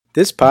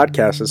This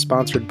podcast is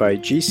sponsored by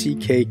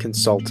GCK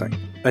Consulting,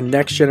 a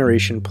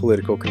next-generation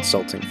political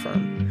consulting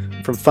firm.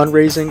 From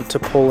fundraising to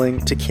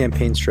polling to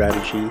campaign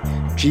strategy,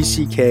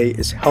 GCK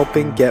is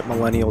helping get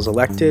millennials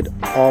elected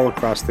all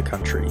across the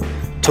country.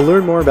 To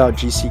learn more about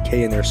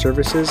GCK and their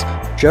services,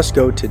 just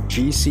go to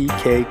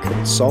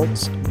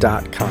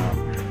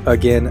gckconsults.com.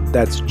 Again,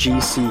 that's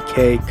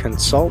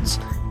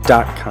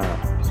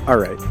gckconsults.com. All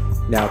right,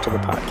 now to the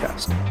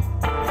podcast.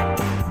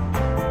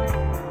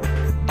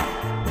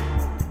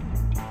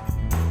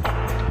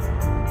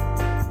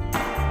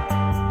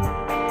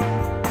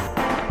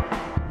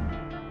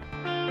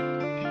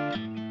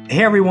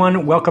 Hey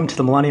everyone, welcome to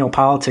the Millennial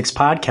Politics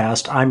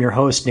Podcast. I'm your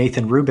host,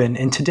 Nathan Rubin,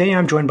 and today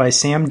I'm joined by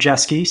Sam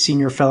Jeske,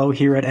 Senior Fellow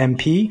here at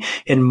MP,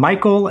 and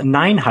Michael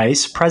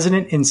Nienhuis,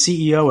 President and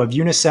CEO of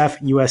UNICEF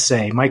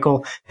USA.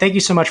 Michael, thank you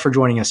so much for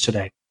joining us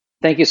today.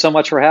 Thank you so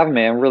much for having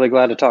me. I'm really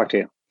glad to talk to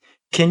you.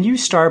 Can you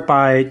start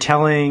by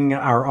telling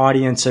our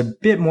audience a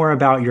bit more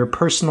about your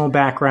personal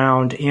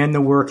background and the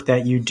work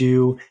that you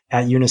do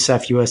at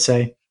UNICEF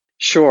USA?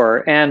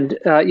 Sure. And,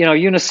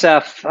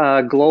 UNICEF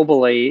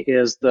globally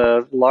is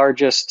the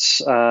largest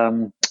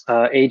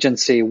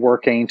agency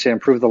working to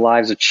improve the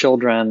lives of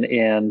children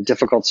in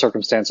difficult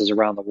circumstances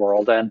around the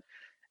world. And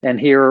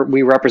here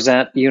we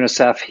represent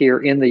UNICEF here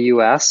in the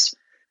U.S.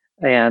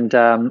 And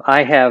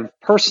I have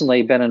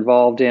personally been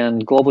involved in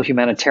global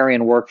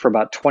humanitarian work for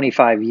about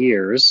 25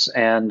 years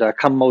and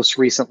come most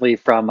recently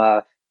from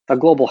a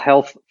global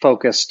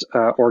health-focused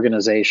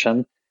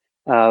organization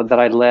that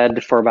I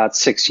led for about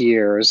 6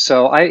 years.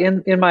 So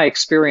in my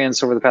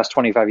experience over the past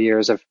 25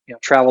 years, I've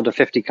traveled to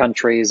 50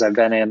 countries. I've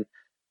been in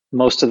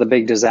most of the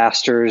big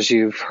disasters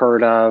you've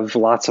heard of,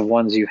 lots of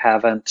ones you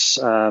haven't,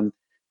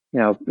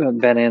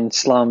 been in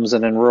slums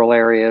and in rural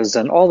areas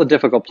and all the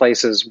difficult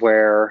places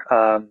where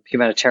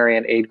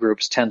humanitarian aid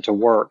groups tend to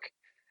work.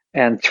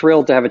 And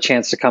thrilled to have a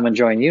chance to come and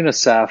join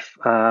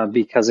UNICEF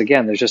because,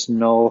 again, there's just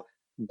no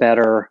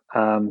better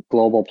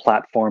global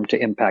platform to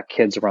impact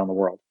kids around the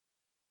world.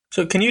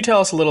 So can you tell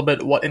us a little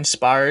bit what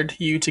inspired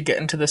you to get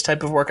into this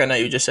type of work? I know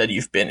you just said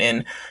you've been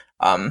in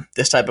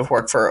this type of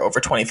work for over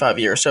 25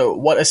 years. So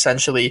what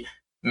essentially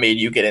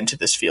made you get into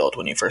this field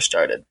when you first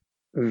started?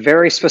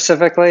 Very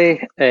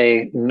specifically,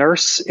 a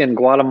nurse in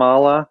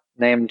Guatemala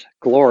named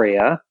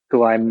Gloria,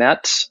 who I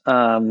met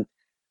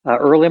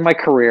early in my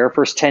career.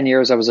 First 10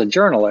 years, I was a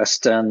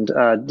journalist and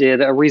did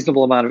a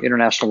reasonable amount of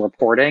international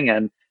reporting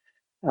and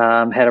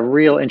had a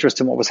real interest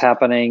in what was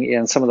happening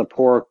in some of the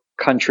poor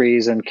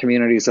countries and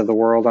communities of the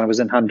world. I was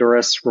in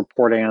Honduras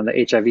reporting on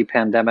the HIV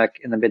pandemic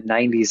in the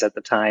mid-90s at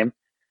the time.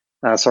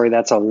 Sorry,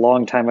 that's a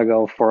long time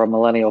ago for a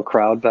millennial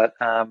crowd, but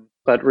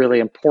really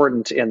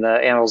important in the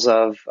annals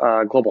of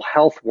global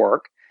health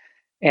work.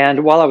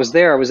 And while I was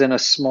there, I was in a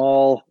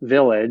small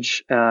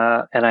village,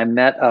 and I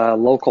met a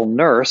local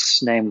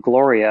nurse named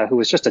Gloria, who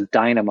was just a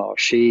dynamo.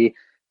 She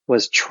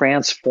was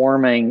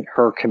transforming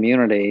her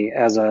community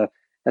as a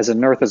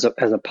nurse,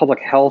 as a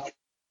public health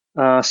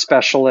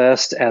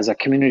specialist, as a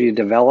community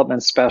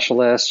development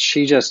specialist.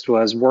 She just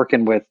was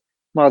working with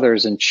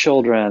mothers and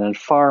children and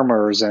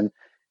farmers and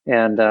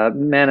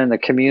men in the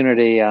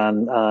community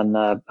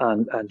on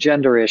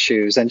gender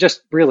issues and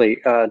just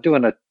really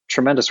doing a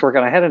tremendous work.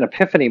 And I had an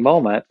epiphany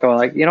moment going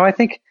like, I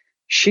think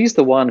she's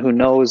the one who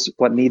knows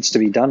what needs to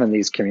be done in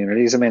these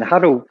communities. I mean,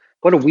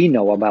 what do we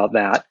know about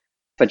that?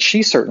 But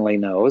she certainly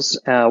knows.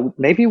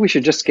 Maybe we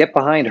should just get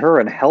behind her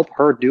and help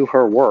her do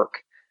her work.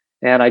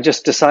 And I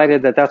just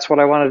decided that that's what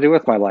I want to do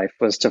with my life,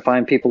 was to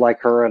find people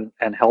like her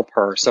and help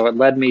her. So it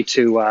led me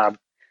to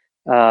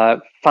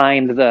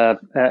find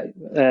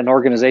an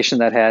organization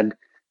that had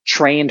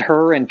trained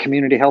her in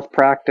community health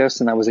practice,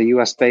 and that was a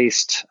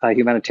U.S.-based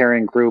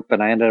humanitarian group.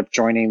 And I ended up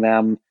joining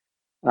them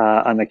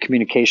on the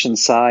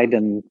communications side,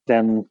 and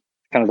then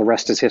kind of the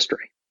rest is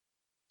history.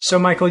 So,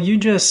 Michael, you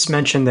just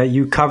mentioned that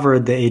you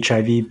covered the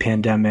HIV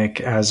pandemic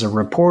as a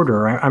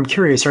reporter. I'm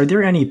curious, are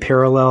there any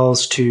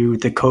parallels to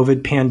the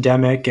COVID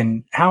pandemic,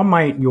 and how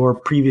might your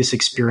previous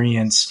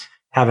experience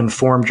have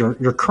informed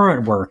your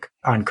current work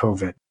on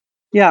COVID?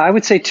 Yeah, I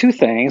would say two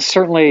things.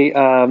 Certainly,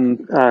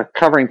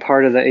 covering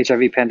part of the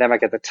HIV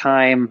pandemic at the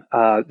time,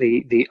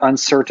 the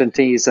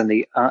uncertainties and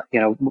the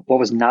what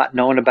was not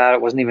known about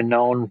it. Wasn't even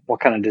known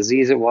what kind of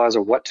disease it was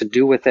or what to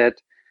do with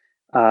it.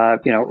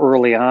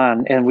 Early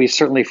on, and we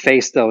certainly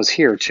faced those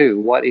here too.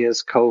 What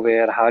is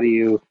COVID? How do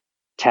you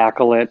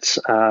tackle it?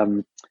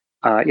 How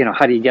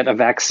do you get a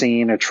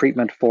vaccine, a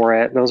treatment for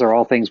it? Those are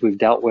all things we've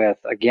dealt with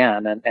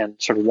again, and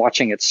sort of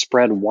watching it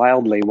spread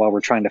wildly while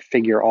we're trying to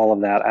figure all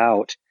of that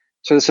out.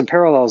 So there's some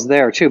parallels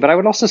there too. But I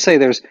would also say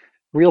there's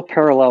real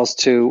parallels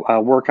to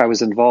work I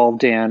was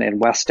involved in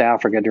West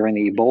Africa during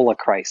the Ebola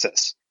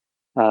crisis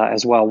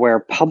as well, where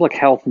public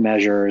health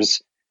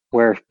measures,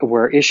 where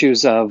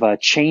issues of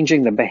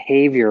changing the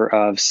behavior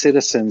of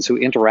citizens who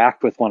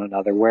interact with one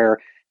another, where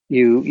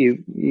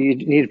you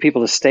needed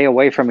people to stay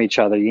away from each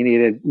other. You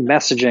needed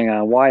messaging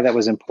on why that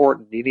was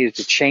important. You needed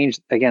to change,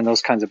 again,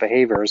 those kinds of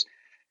behaviors.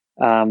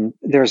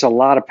 There's a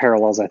lot of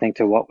parallels, I think,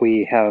 to what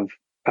we have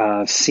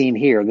seen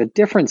here. The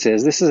difference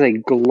is this is a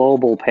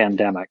global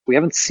pandemic. We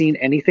haven't seen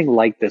anything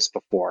like this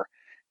before.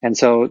 And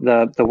so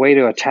the way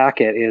to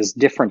attack it is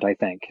different, I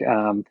think.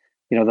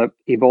 The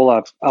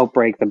Ebola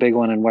outbreak, the big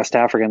one in West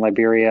Africa and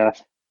Liberia,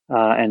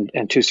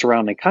 and two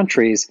surrounding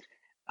countries,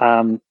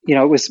 it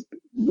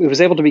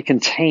was able to be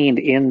contained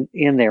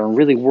in there and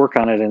really work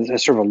on it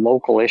as sort of a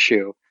local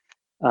issue.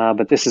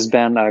 But this has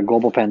been a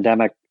global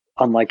pandemic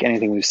unlike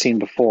anything we've seen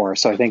before.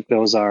 So I think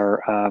those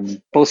are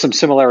both some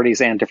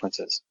similarities and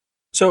differences.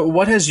 So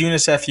what has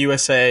UNICEF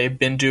USA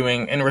been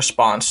doing in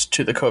response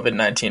to the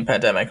COVID-19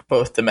 pandemic,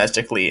 both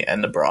domestically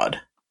and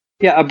abroad?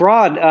 Yeah,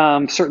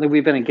 abroad, certainly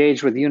we've been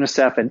engaged with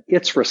UNICEF and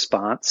its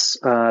response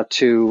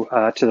to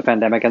the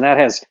pandemic, and that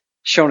has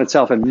shown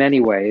itself in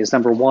many ways.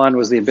 Number one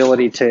was the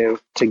ability to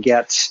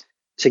get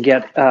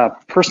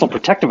personal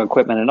protective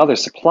equipment and other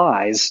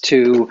supplies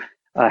to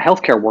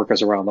healthcare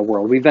workers around the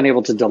world. We've been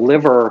able to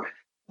deliver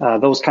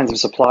those kinds of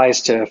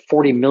supplies to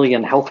 40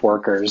 million health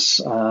workers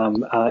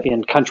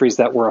in countries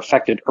that were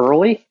affected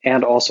early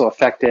and also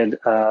affected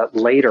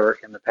later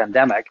in the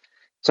pandemic.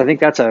 So I think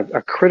that's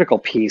a critical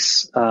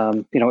piece,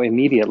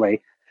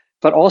 immediately.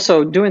 But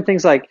also doing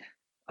things like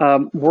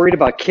worried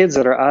about kids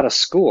that are out of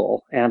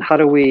school and how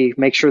do we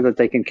make sure that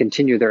they can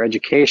continue their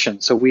education.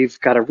 So we've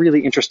got a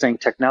really interesting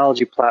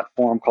technology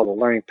platform called the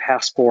Learning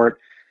Passport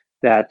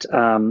that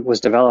was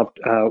developed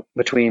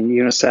between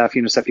UNICEF,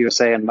 UNICEF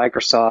USA, and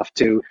Microsoft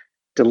to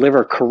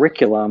deliver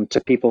curriculum to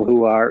people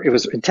it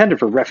was intended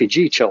for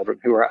refugee children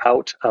who are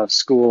out of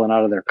school and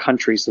out of their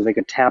country so they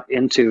could tap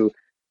into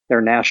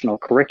their national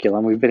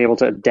curriculum. We've been able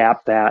to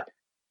adapt that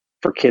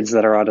for kids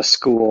that are out of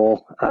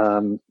school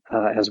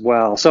as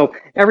well. So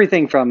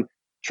everything from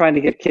trying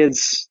to get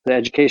kids the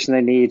education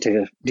they need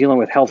to dealing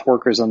with health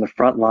workers on the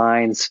front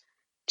lines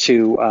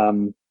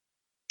to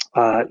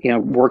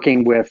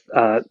working with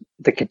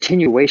the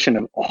continuation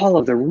of all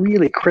of the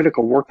really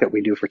critical work that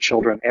we do for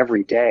children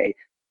every day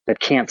that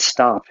can't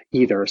stop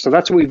either. So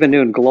that's what we've been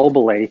doing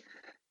globally.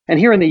 And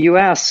here in the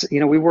U.S.,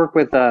 we work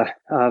with a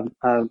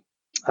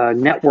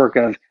network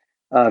of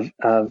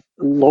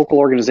local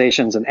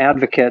organizations and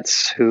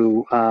advocates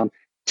who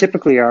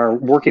typically are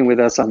working with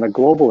us on the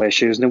global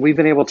issues. And we've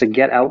been able to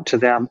get out to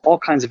them all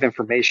kinds of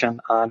information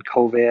on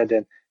COVID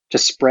and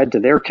just spread to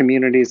their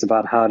communities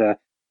about how to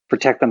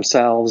protect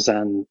themselves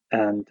and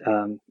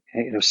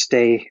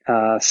stay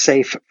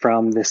safe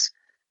from this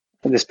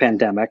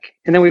pandemic.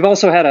 And then we've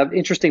also had an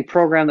interesting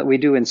program that we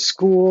do in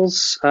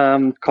schools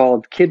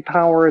called Kid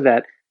Power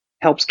that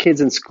helps kids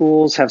in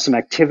schools have some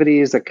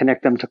activities that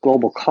connect them to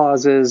global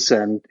causes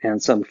and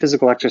some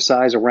physical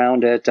exercise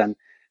around it. And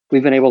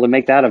we've been able to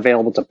make that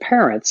available to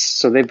parents,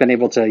 so they've been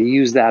able to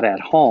use that at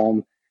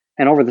home.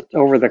 And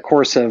over the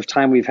course of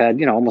time, we've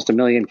had almost 1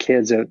 million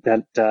kids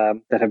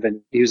that have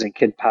been using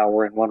Kid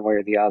Power in one way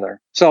or the other.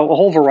 So a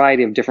whole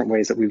variety of different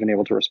ways that we've been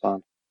able to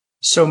respond.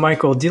 So,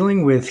 Michael,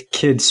 dealing with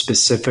kids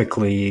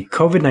specifically,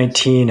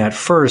 COVID-19, at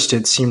first,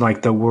 it seemed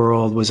like the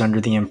world was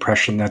under the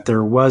impression that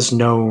there was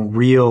no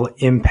real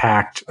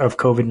impact of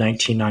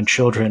COVID-19 on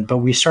children. But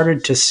we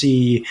started to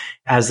see,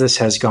 as this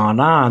has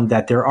gone on,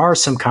 that there are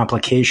some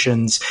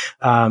complications,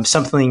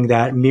 something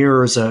that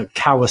mirrors a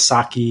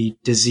Kawasaki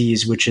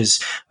disease, which is,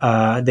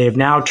 they have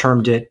now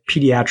termed it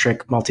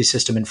pediatric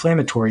multisystem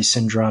inflammatory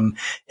syndrome.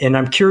 And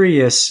I'm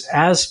curious,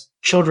 as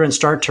children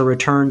start to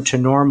return to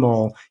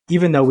normal,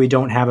 even though we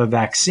don't have a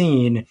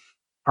vaccine,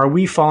 are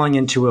we falling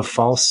into a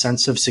false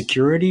sense of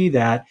security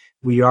that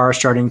we are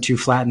starting to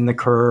flatten the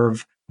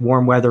curve?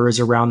 Warm weather is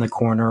around the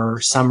corner.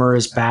 Summer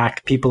is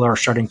back. People are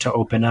starting to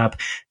open up.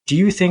 Do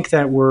you think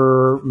that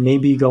we're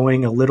maybe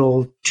going a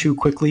little too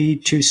quickly,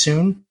 too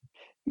soon?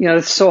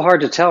 It's so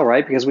hard to tell,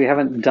 right? Because we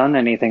haven't done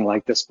anything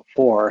like this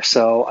before.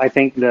 So I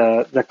think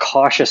the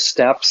cautious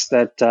steps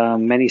that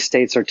many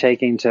states are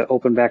taking to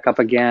open back up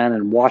again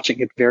and watching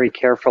it very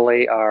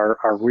carefully are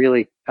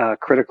really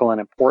critical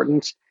and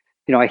important.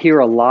 I hear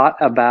a lot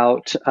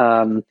about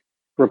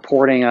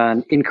reporting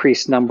on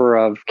increased number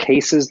of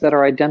cases that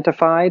are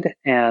identified,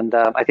 and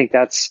I think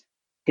that's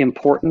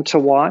important to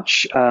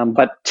watch.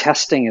 But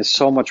testing is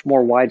so much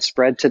more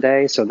widespread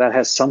today, so that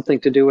has something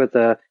to do with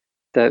the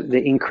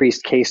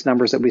increased case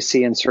numbers that we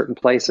see in certain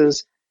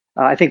places.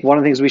 I think one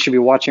of the things we should be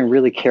watching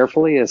really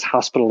carefully is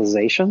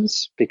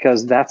hospitalizations,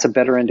 because that's a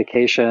better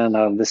indication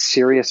of the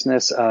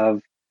seriousness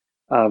of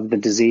the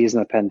disease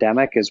and the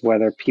pandemic, is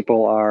whether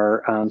people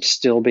are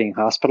still being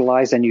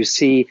hospitalized. And you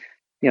see,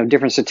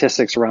 different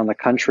statistics around the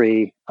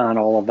country on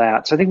all of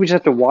that. So I think we just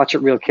have to watch it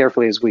real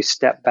carefully as we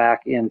step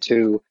back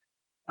into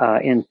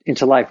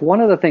life.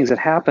 One of the things that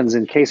happens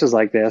in cases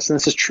like this, and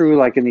this is true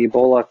like in the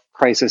Ebola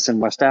crisis in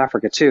West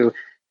Africa too,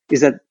 is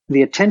that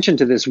the attention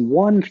to this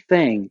one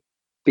thing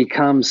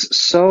becomes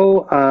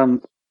so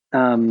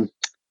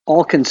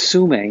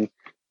all-consuming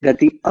that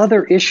the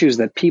other issues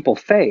that people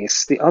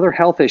face, the other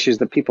health issues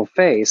that people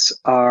face,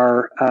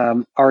 are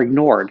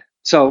ignored.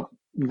 So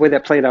the way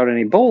that played out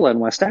in Ebola in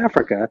West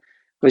Africa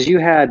was you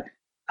had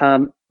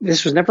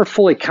this was never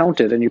fully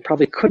counted, and you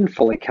probably couldn't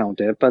fully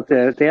count it, but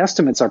the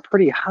estimates are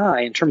pretty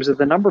high in terms of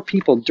the number of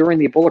people during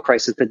the Ebola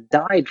crisis that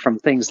died from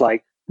things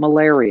like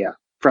malaria,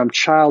 from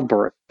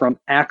childbirth, from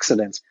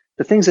accidents,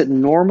 the things that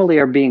normally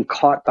are being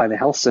caught by the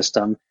health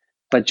system,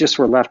 but just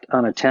were left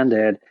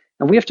unattended.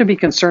 And we have to be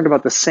concerned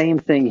about the same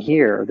thing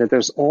here, that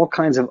there's all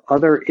kinds of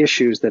other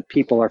issues that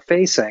people are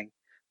facing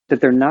that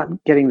they're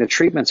not getting the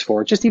treatments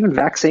for, just even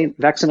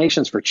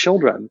vaccinations for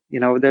children.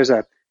 There's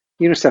a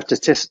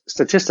UNICEF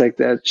statistic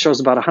that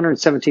shows about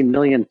 117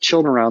 million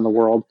children around the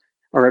world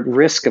are at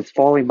risk of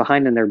falling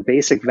behind in their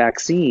basic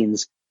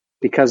vaccines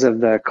because of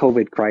the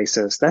COVID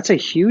crisis. That's a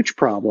huge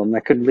problem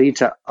that could lead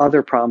to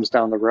other problems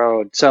down the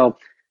road. So,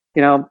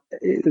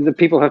 the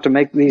people have to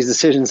make these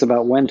decisions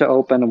about when to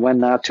open and when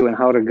not to and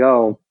how to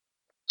go.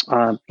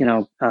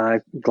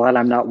 Glad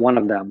I'm not one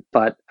of them.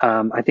 But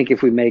I think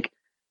if we make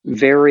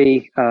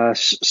very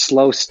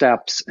slow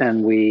steps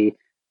and we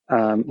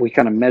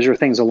kind of measure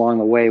things along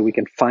the way, we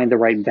can find the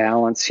right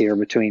balance here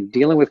between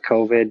dealing with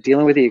COVID,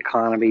 dealing with the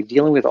economy,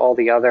 dealing with all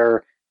the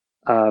other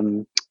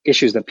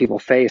issues that people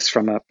face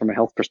from a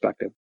health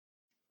perspective.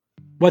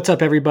 What's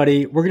up,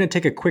 everybody? We're going to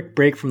take a quick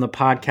break from the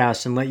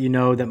podcast and let you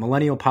know that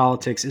Millennial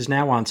Politics is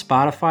now on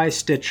Spotify,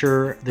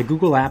 Stitcher, the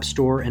Google App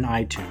Store, and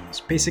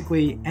iTunes.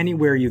 Basically,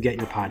 anywhere you get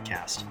your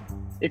podcast.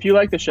 If you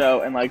like the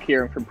show and like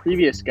hearing from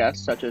previous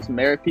guests such as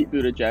Mayor Pete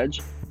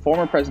Buttigieg,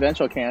 former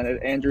presidential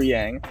candidate Andrew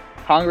Yang,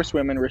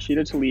 Congresswomen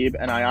Rashida Tlaib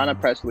and Ayanna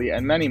Pressley,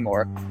 and many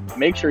more,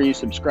 make sure you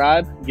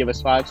subscribe, give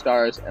us 5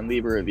 stars, and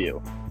leave a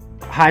review.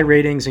 High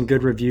ratings and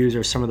good reviews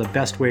are some of the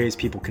best ways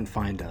people can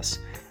find us.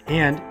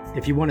 And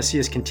if you want to see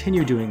us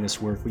continue doing this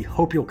work, we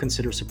hope you'll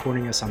consider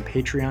supporting us on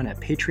Patreon at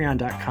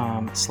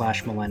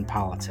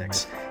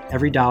patreon.com/MillenPolitics.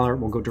 Every dollar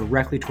will go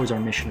directly towards our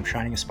mission of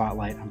shining a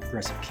spotlight on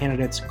progressive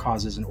candidates,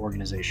 causes, and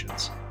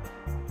organizations.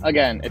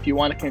 Again, if you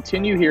want to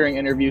continue hearing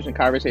interviews and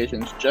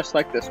conversations just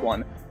like this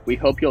one, we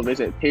hope you'll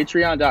visit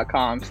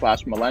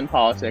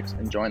patreon.com/MillenPolitics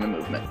and join the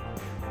movement.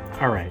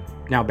 All right,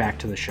 now back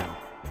to the show.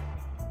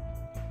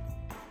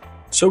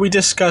 So we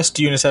discussed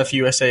UNICEF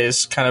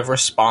USA's kind of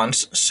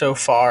response so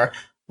far.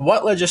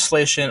 What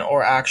legislation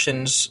or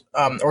actions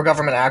or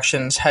government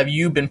actions have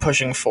you been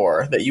pushing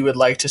for that you would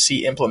like to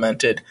see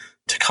implemented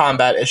to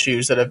combat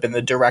issues that have been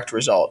the direct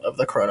result of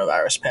the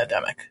coronavirus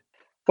pandemic?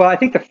 Well, I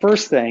think the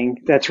first thing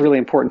that's really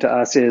important to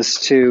us is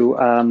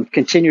to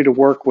continue to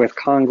work with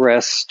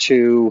Congress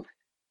to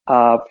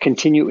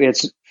continue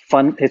its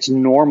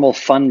normal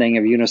funding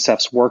of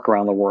UNICEF's work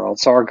around the world.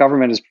 So our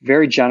government is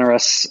very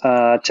generous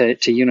to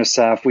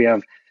UNICEF.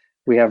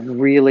 We have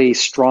really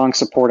strong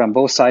support on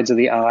both sides of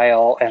the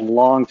aisle and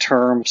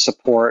long-term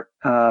support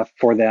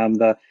for them.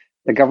 The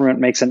government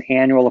makes an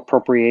annual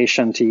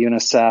appropriation to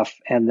UNICEF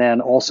and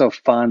then also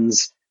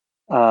funds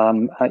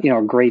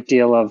a great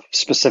deal of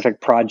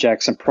specific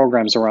projects and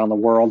programs around the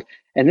world.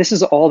 And this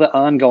is all the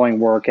ongoing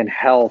work in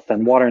health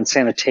and water and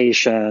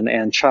sanitation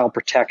and child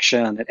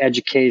protection and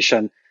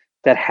education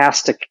that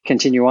has to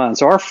continue on.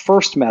 So our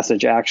first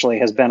message actually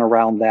has been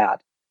around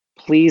that.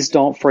 Please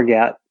don't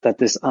forget that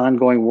this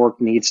ongoing work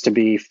needs to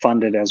be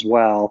funded as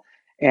well.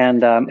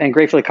 And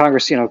gratefully,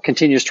 Congress,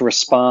 continues to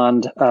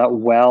respond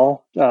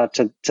well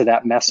to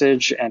that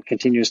message and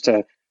continues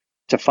to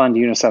fund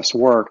UNICEF's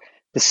work.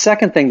 The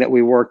second thing that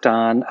we worked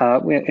on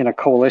in a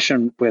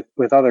coalition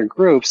with other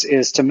groups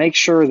is to make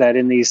sure that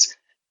in these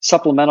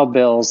supplemental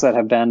bills that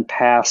have been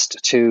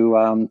passed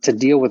to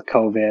deal with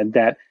COVID,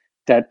 that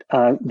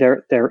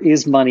there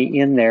is money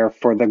in there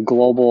for the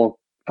global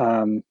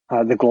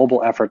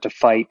effort to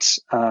fight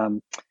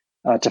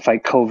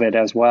COVID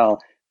as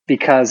well,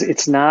 because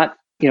it's not,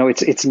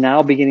 it's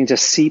now beginning to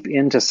seep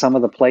into some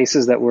of the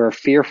places that we're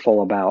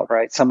fearful about,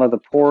 right? Some of the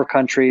poorer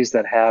countries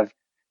that have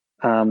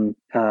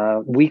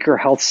weaker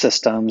health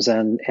systems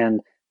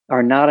and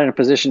are not in a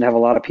position to have a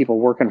lot of people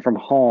working from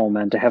home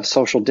and to have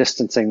social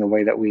distancing the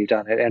way that we've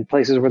done it, and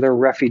places where there are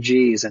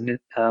refugees and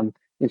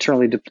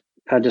internally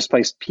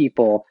displaced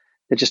people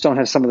that just don't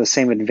have some of the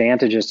same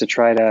advantages to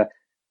try to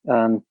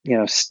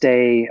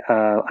stay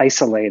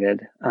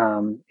isolated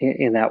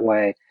in that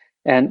way.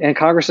 And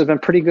Congress has been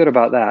pretty good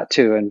about that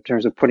too, in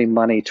terms of putting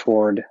money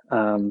toward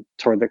the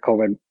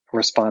COVID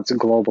response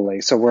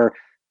globally. So we're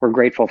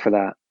grateful for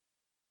that.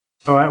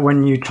 So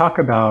when you talk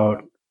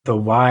about the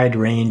wide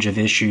range of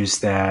issues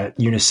that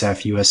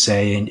UNICEF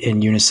USA and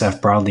UNICEF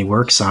broadly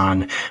works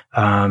on,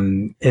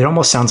 it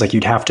almost sounds like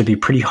you'd have to be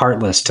pretty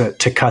heartless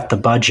to cut the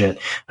budget.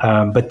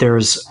 But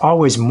there's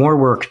always more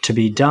work to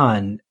be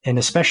done, and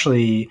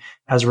especially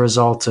as a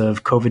result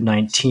of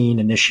COVID-19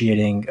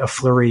 initiating a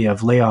flurry of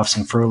layoffs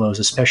and furloughs,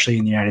 especially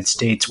in the United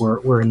States,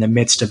 we're in the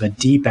midst of a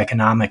deep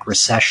economic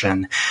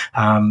recession.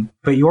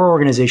 But your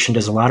organization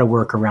does a lot of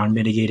work around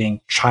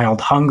mitigating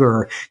child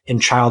hunger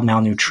and child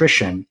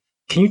malnutrition.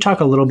 Can you talk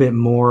a little bit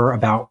more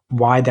about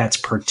why that's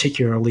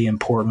particularly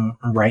important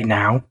right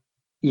now?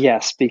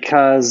 Yes,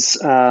 because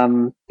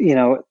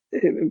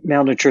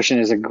malnutrition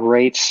is a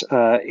great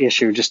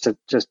issue. Just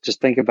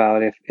think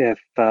about if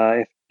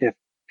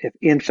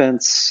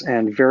infants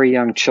and very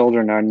young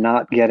children are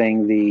not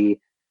getting the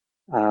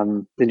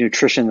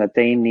nutrition that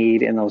they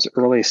need in those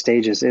early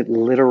stages, it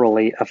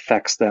literally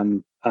affects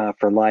them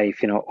for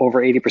life.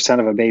 Over 80%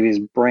 of a baby's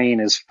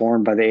brain is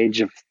formed by the age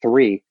of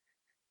 3.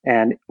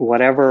 And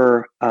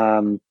whatever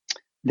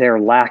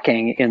they're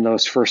lacking in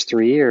those first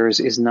 3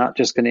 years is not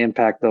just going to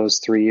impact those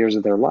 3 years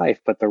of their life,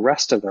 but the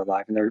rest of their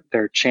life and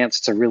their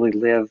chance to really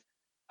live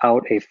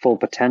out a full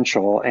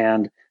potential.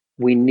 And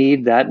we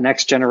need that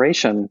next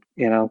generation,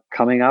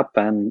 coming up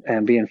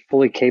and being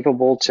fully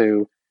capable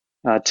to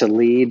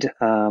lead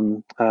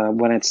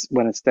when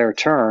it's their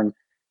turn.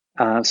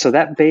 So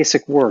that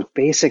basic work,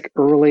 basic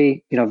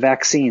early,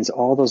 vaccines,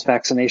 all those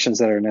vaccinations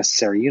that are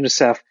necessary.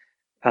 UNICEF,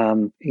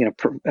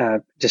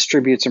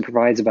 distributes and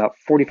provides about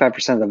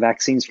 45% of the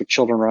vaccines for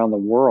children around the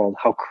world.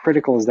 How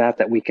critical is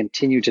that we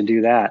continue to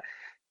do that?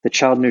 The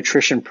child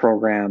nutrition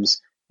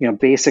programs,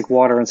 basic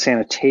water and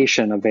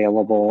sanitation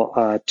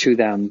available to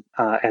them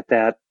at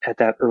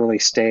that early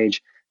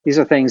stage. These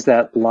are things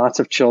that lots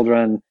of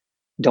children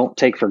don't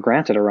take for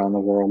granted around the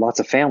world. Lots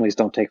of families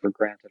don't take for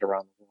granted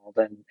around the world,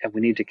 and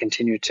we need to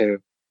continue to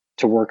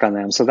work on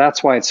them. So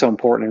that's why it's so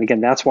important. And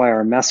again, that's why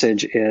our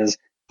message is,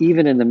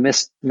 even in the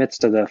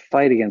midst of the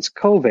fight against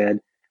COVID,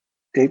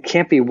 it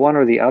can't be one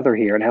or the other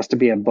here. It has to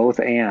be a both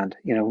and.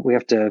 We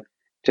have to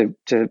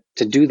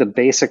do the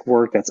basic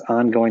work that's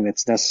ongoing,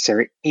 that's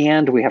necessary,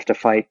 and we have to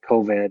fight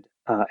COVID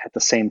at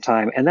the same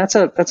time. And that's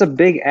a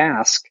big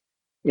ask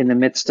in the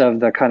midst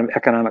of the kind of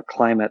economic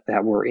climate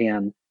that we're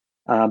in.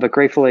 But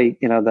gratefully,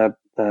 the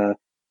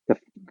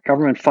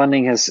government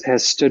funding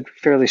has stood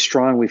fairly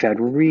strong. We've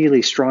had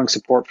really strong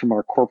support from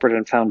our corporate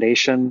and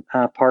foundation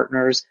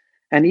partners,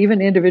 and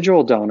even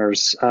individual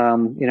donors.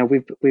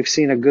 We've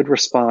seen a good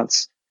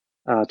response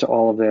to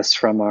all of this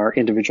from our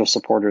individual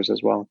supporters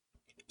as well.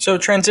 So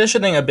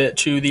transitioning a bit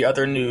to the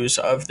other news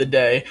of the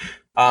day,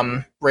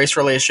 race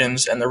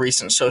relations and the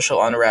recent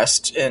social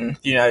unrest in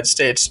the United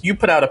States, you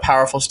put out a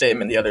powerful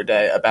statement the other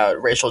day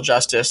about racial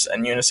justice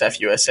and UNICEF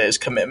USA's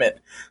commitment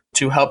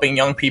to helping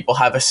young people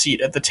have a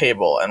seat at the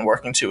table and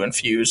working to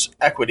infuse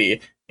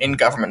equity in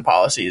government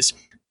policies.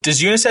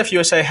 Does UNICEF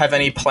USA have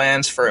any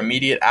plans for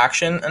immediate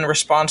action in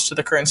response to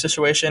the current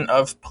situation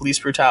of police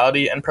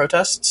brutality and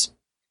protests?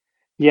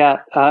 Yeah,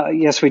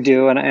 yes, we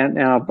do. And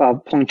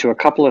I'll point to a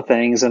couple of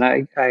things. And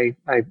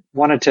I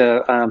wanted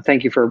to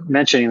thank you for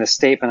mentioning the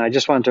statement. I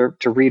just wanted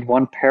to read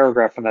one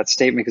paragraph from that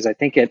statement because I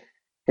think it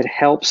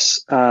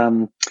helps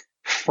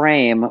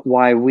frame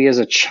why we as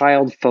a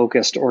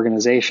child-focused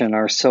organization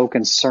are so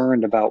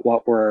concerned about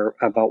what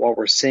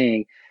we're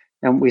seeing.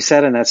 And we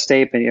said in that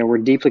statement, we're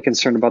deeply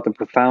concerned about the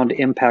profound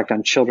impact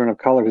on children of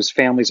color whose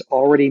families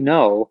already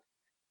know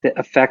the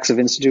effects of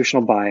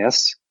institutional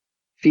bias,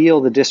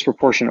 feel the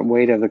disproportionate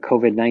weight of the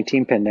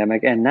COVID-19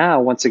 pandemic, and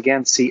now once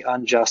again see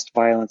unjust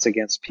violence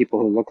against people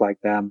who look like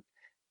them.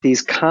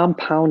 These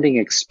compounding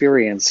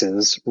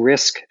experiences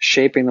risk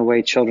shaping the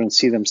way children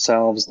see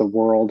themselves, the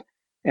world,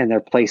 and their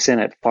place in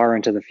it far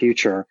into the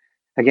future.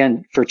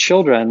 Again, for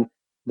children,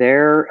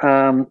 their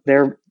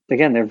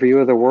view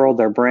of the world,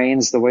 their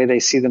brains, the way they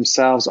see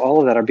themselves,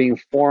 all of that are being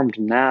formed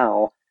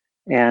now.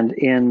 And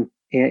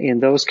in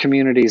those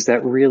communities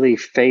that really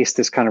face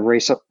this kind of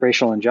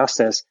racial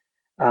injustice,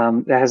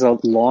 that has a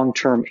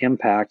long-term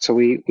impact. So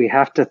we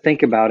have to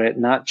think about it,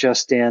 not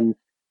just in,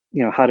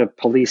 how do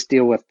police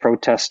deal with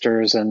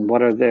protesters and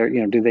what are their,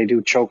 do they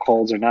do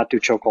chokeholds or not do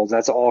chokeholds?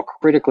 That's all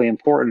critically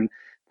important.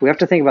 We have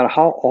to think about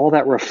how all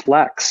that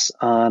reflects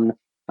on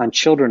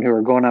children who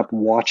are growing up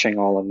watching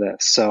all of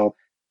this. So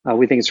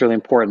we think it's really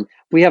important.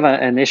 We have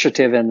an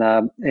initiative in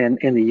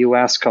the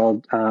U.S.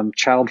 called the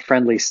Child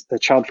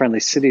Friendly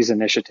Cities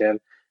Initiative,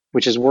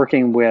 which is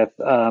working with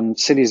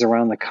cities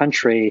around the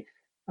country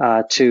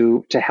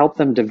to help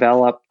them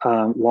develop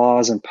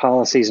laws and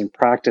policies and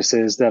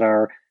practices that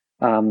are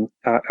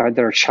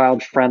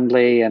child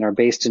friendly and are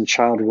based in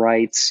child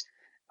rights.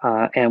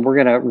 And we're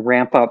going to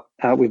ramp up.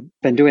 We've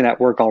been doing that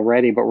work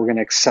already, but we're going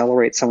to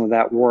accelerate some of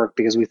that work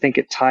because we think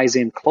it ties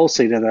in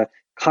closely to the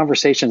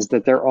conversations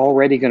that they're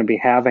already going to be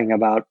having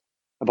about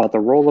the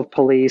role of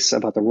police,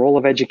 about the role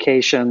of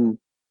education,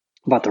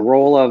 about the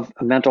role of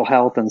mental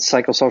health and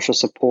psychosocial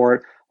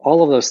support,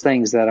 all of those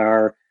things that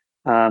are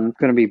going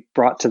to be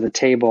brought to the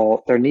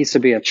table. There needs to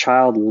be a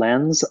child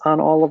lens on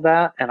all of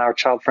that, and our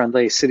Child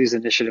Friendly Cities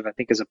Initiative, I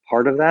think, is a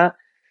part of that.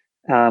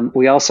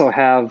 We also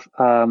have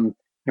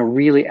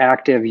really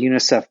active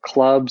UNICEF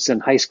clubs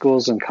in high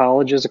schools and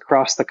colleges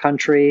across the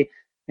country,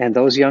 and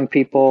those young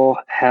people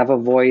have a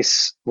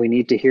voice. We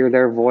need to hear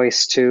their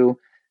voice too.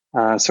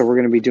 So we're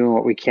going to be doing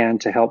what we can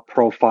to help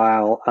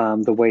profile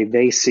the way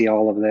they see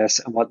all of this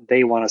and what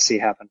they want to see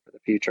happen for the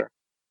future.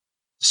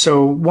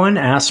 So one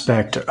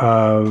aspect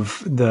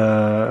of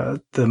the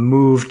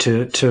move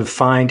to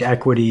find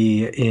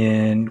equity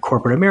in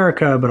corporate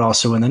America, but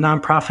also in the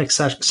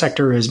nonprofit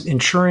sector, is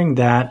ensuring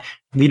that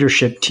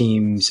leadership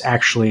teams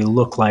actually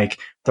look like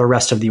the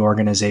rest of the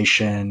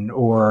organization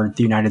or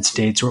the United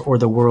States or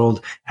the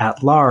world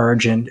at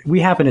large. And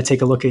we happen to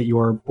take a look at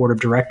your board of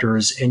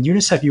directors, and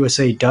UNICEF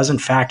USA does in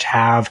fact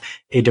have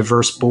a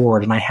diverse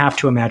board. And I have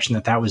to imagine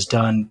that was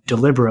done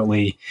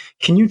deliberately.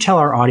 Can you tell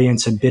our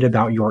audience a bit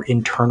about your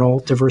internal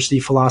diversity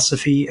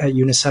philosophy at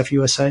UNICEF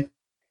USA?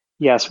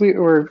 Yes, we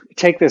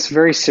take this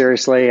very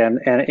seriously and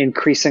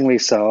increasingly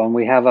so. And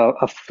we have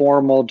a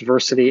formal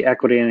diversity,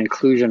 equity, and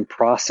inclusion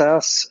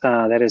process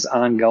that is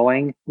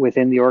ongoing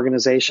within the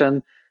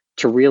organization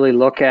to really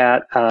look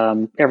at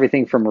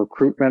everything from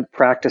recruitment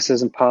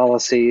practices and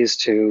policies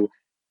to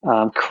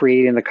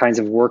creating the kinds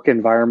of work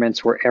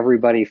environments where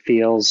everybody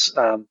feels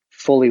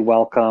fully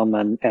welcome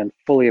and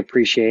fully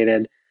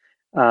appreciated.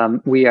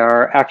 We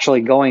are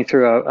actually going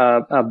through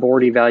a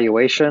board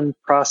evaluation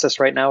process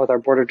right now with our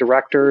board of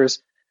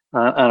directors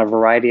on a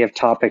variety of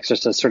topics,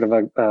 just as sort of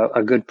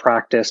a good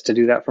practice to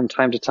do that from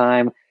time to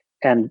time.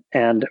 And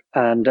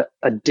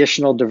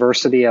additional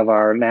diversity of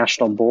our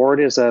national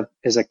board is a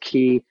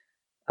key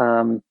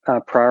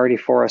priority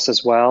for us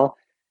as well.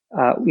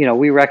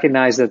 We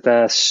recognize that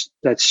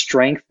that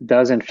strength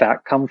does in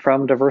fact come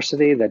from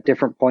diversity, that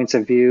different points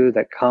of view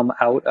that come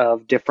out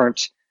of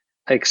different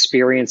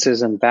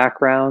experiences and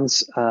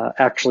backgrounds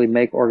actually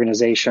make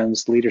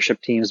organizations,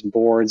 leadership teams,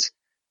 boards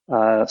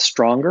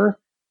stronger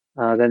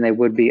than they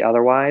would be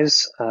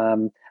otherwise.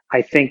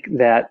 I think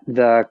that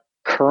the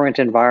current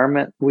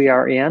environment we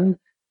are in,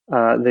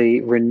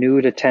 the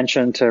renewed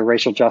attention to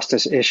racial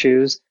justice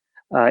issues,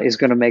 is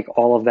going to make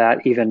all of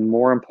that even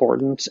more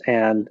important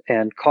and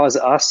cause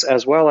us,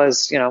 as well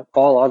as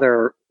all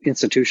other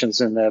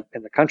institutions in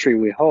the country,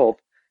 we hope,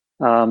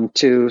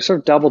 to sort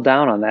of double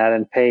down on that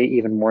and pay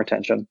even more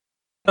attention.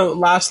 So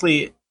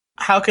lastly,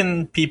 how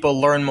can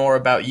people learn more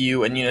about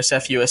you and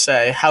UNICEF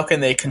USA? How can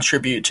they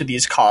contribute to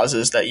these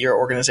causes that your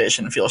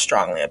organization feels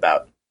strongly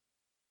about?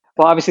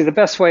 Well, obviously, the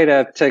best way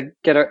to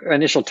get an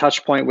initial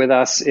touch point with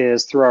us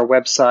is through our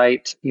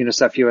website,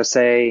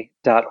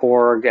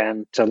 unicefusa.org,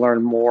 and to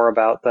learn more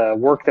about the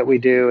work that we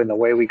do and the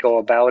way we go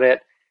about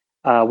it.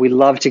 We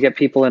love to get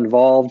people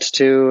involved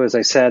too. As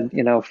I said,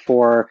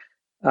 for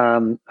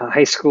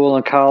high school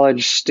and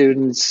college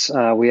students,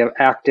 we have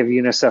active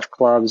UNICEF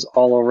clubs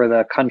all over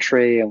the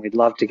country, and we'd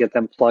love to get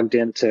them plugged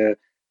into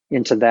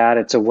that.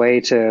 It's a way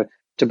to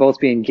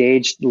both be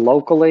engaged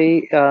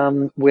locally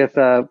with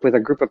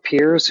a group of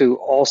peers who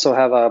also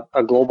have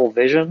a global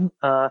vision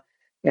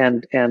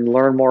and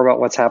learn more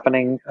about what's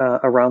happening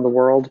around the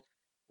world.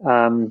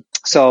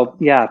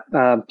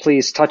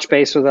 Please touch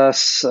base with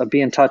us.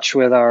 Be in touch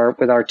with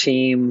our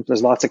team.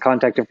 There's lots of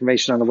contact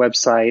information on the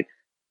website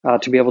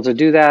to be able to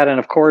do that. And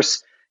of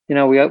course,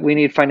 we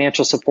need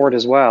financial support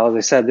as well. As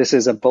I said, this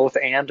is a both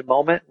and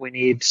moment. We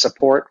need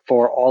support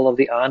for all of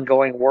the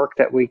ongoing work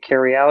that we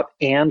carry out,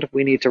 and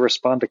we need to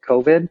respond to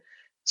COVID.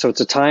 So it's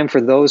a time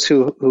for those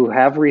who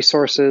have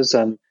resources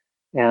and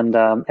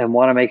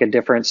want to make a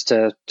difference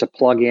to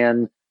plug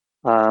in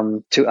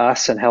to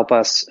us and help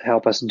us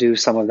do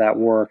some of that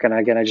work. And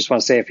again, I just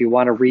want to say, if you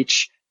want to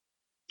reach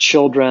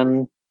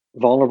children,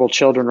 vulnerable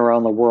children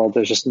around the world,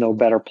 there's just no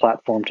better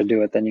platform to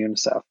do it than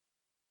UNICEF.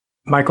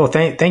 Michael,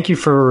 thank you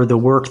for the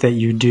work that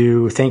you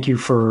do. Thank you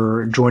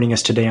for joining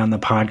us today on the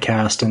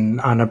podcast.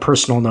 And on a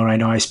personal note, I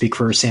know I speak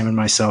for Sam and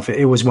myself.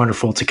 It was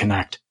wonderful to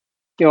connect.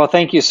 Well,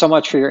 thank you so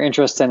much for your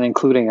interest in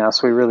including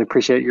us. We really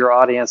appreciate it. Your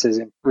audience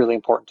is really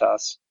important to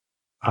us.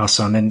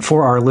 Awesome. And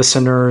for our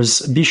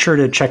listeners, be sure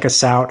to check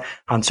us out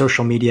on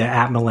social media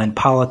at Millenn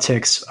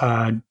Politics.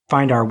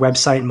 Find our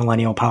website,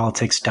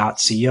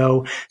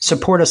 millennialpolitics.co.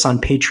 Support us on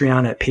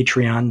Patreon at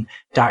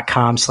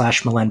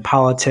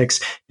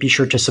patreon.com/MillennPolitics. Be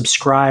sure to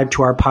subscribe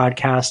to our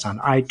podcast on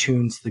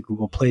iTunes, the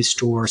Google Play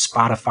Store,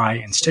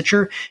 Spotify, and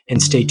Stitcher,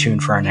 and stay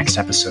tuned for our next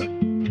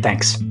episode.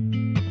 Thanks.